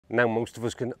Now, most of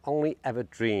us can only ever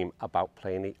dream about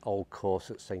playing the old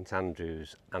course at St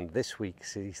Andrews, and this week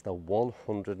sees the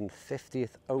 150th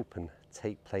Open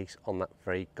take place on that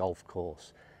very golf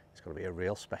course. It's going to be a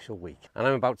real special week, and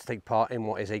I'm about to take part in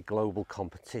what is a global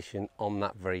competition on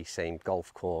that very same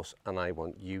golf course, and I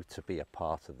want you to be a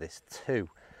part of this too.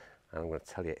 And I'm going to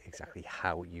tell you exactly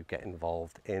how you get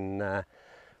involved in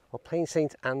playing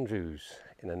St Andrews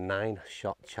in a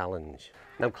 9-shot challenge.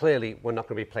 Now, clearly we're not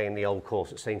going to be playing the old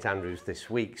course at St Andrews this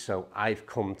week, so I've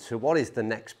come to what is the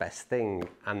next best thing,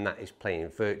 and that is playing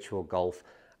virtual golf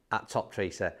at Top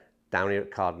Tracer down here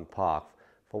at Carden Park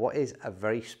for what is a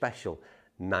very special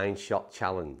 9-shot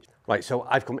challenge. Right, so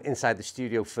I've come inside the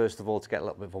studio first of all to get a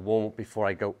little bit of a warm-up before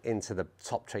I go into the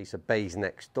Top Tracer bays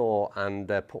next door and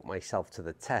put myself to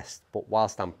the test. But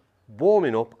whilst I'm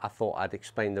warming up, I thought I'd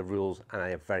explain the rules, and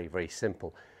they are very, very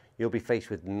simple. You'll be faced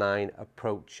with 9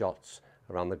 approach shots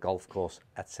around the golf course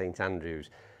at St Andrews,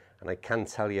 and I can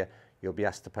tell you, you'll be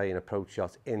asked to play an approach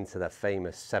shot into the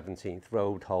famous 17th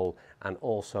road hole and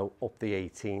also up the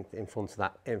 18th in front of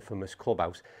that infamous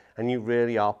clubhouse, and you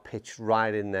really are pitched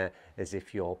right in there as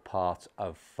if you're part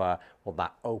of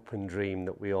that open dream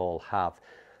that we all have.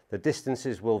 The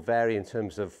distances will vary in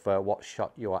terms of what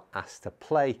shot you are asked to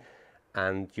play,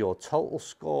 and your total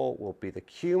score will be the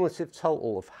cumulative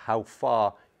total of how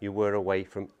far you were away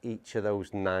from each of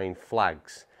those 9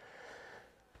 flags.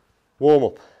 Warm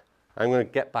up. I'm going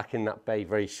to get back in that bay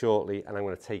very shortly, and I'm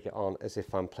going to take it on as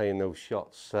if I'm playing those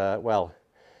shots, well,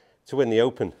 to win the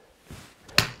Open.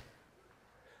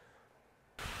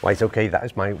 Right, okay, that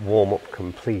is my warm-up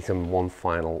complete, and one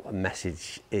final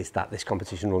message is that this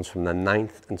competition runs from the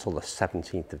 9th until the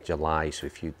 17th of July, so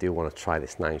if you do want to try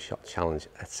this 9-shot challenge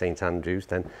at St Andrews,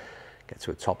 then get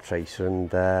to a Top Tracer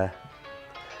and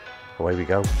away we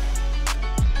go.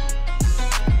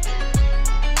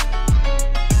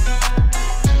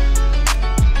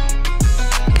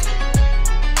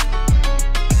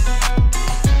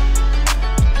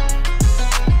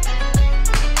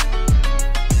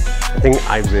 The thing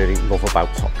I really love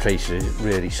about Top Tracer is it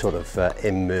really sort of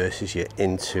immerses you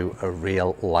into a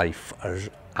real life,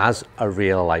 as a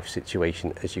real life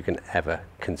situation as you can ever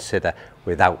consider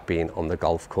without being on the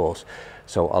golf course.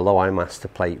 So although I'm asked to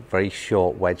play very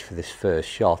short wedge for this first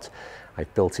shot,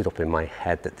 I've built it up in my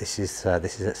head that this is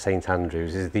at St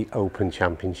Andrews, this is the Open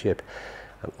Championship,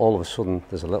 and all of a sudden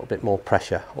there's a little bit more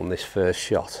pressure on this first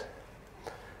shot.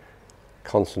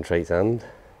 Concentrate, and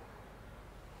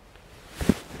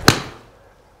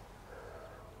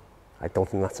I don't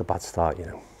think that's a bad start, you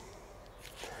know.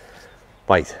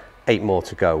 Right, 8 more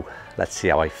to go. Let's see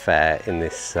how I fare in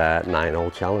this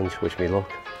 9-hole challenge. Wish me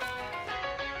luck.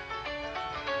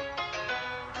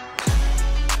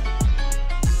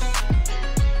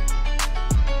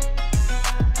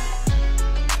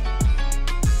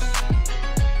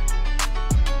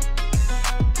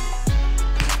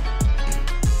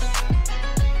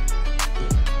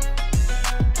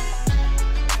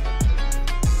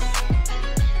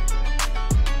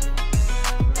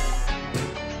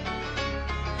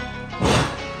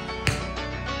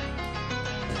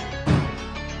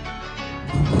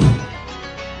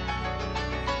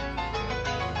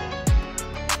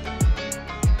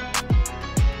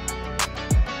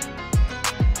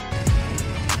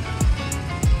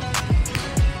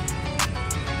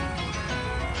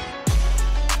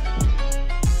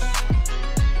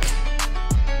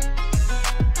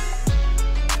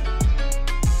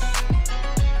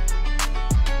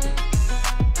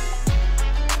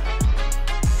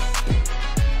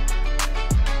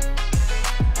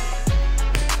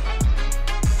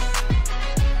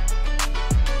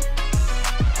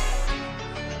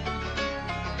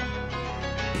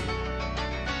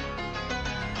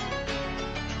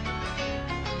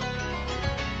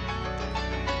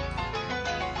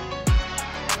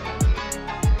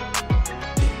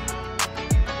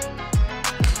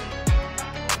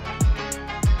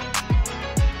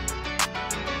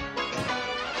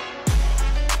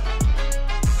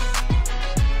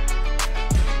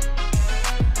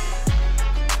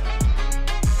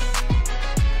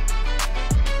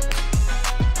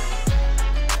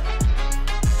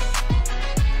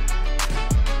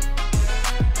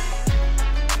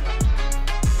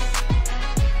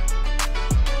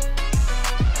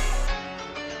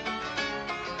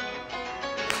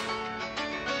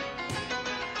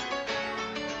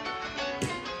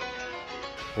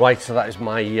 Right, so that is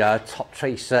my Top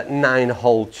Tracer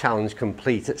 9-hole challenge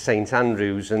complete at St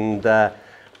Andrews, and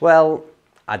well,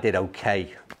 I did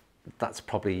okay. That's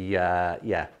probably,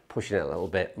 yeah, pushing it a little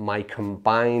bit. My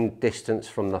combined distance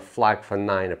from the flag for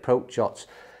 9 approach shots,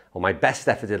 or my best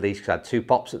effort at least, because I had 2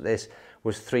 pops at this,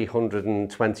 was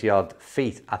 320 odd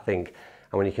feet, I think.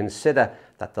 And when you consider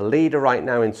that the leader right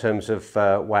now in terms of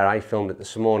where I filmed it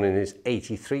this morning is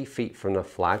 83 feet from the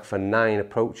flag for 9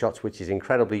 approach shots, which is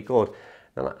incredibly good,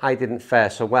 and I didn't fare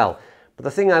so well. But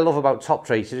the thing I love about Top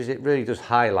Tracer is it really does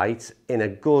highlight in a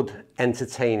good,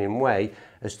 entertaining way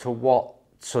as to what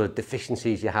sort of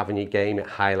deficiencies you have in your game. It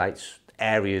highlights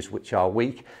areas which are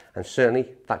weak, and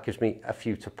certainly that gives me a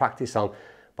few to practice on.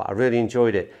 But I really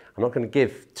enjoyed it. I'm not going to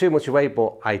give too much away,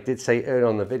 but I did say earlier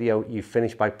on the video, you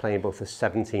finished by playing both the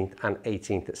 17th and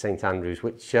 18th at St Andrews,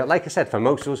 which, like I said, for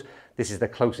most of us, this is the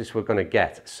closest we're going to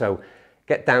get. So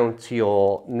get down to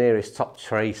your nearest Top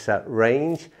Tracer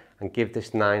range and give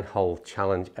this 9-hole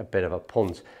challenge a bit of a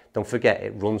punt. Don't forget,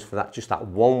 it runs for just that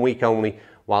 1 week only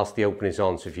whilst the Open is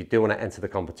on. So if you do want to enter the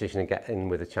competition and get in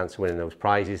with a chance of winning those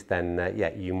prizes, then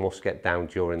yeah, you must get down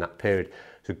during that period.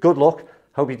 So good luck.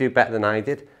 Hope you do better than I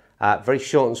did. Very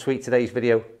short and sweet today's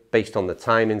video based on the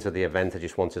timings of the event. I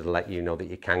just wanted to let you know that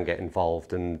you can get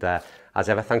involved. And as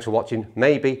ever, thanks for watching.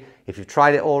 Maybe if you've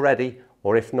tried it already,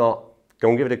 or if not, go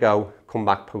and give it a go. Come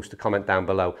back, post a comment down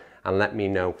below and let me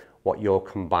know what your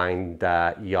combined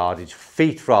yardage,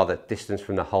 feet rather, distance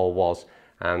from the hole was.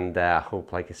 And I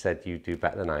hope, like I said, you do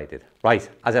better than I did. Right,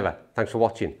 as ever, thanks for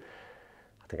watching.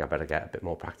 I think I better get a bit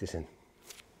more practice in.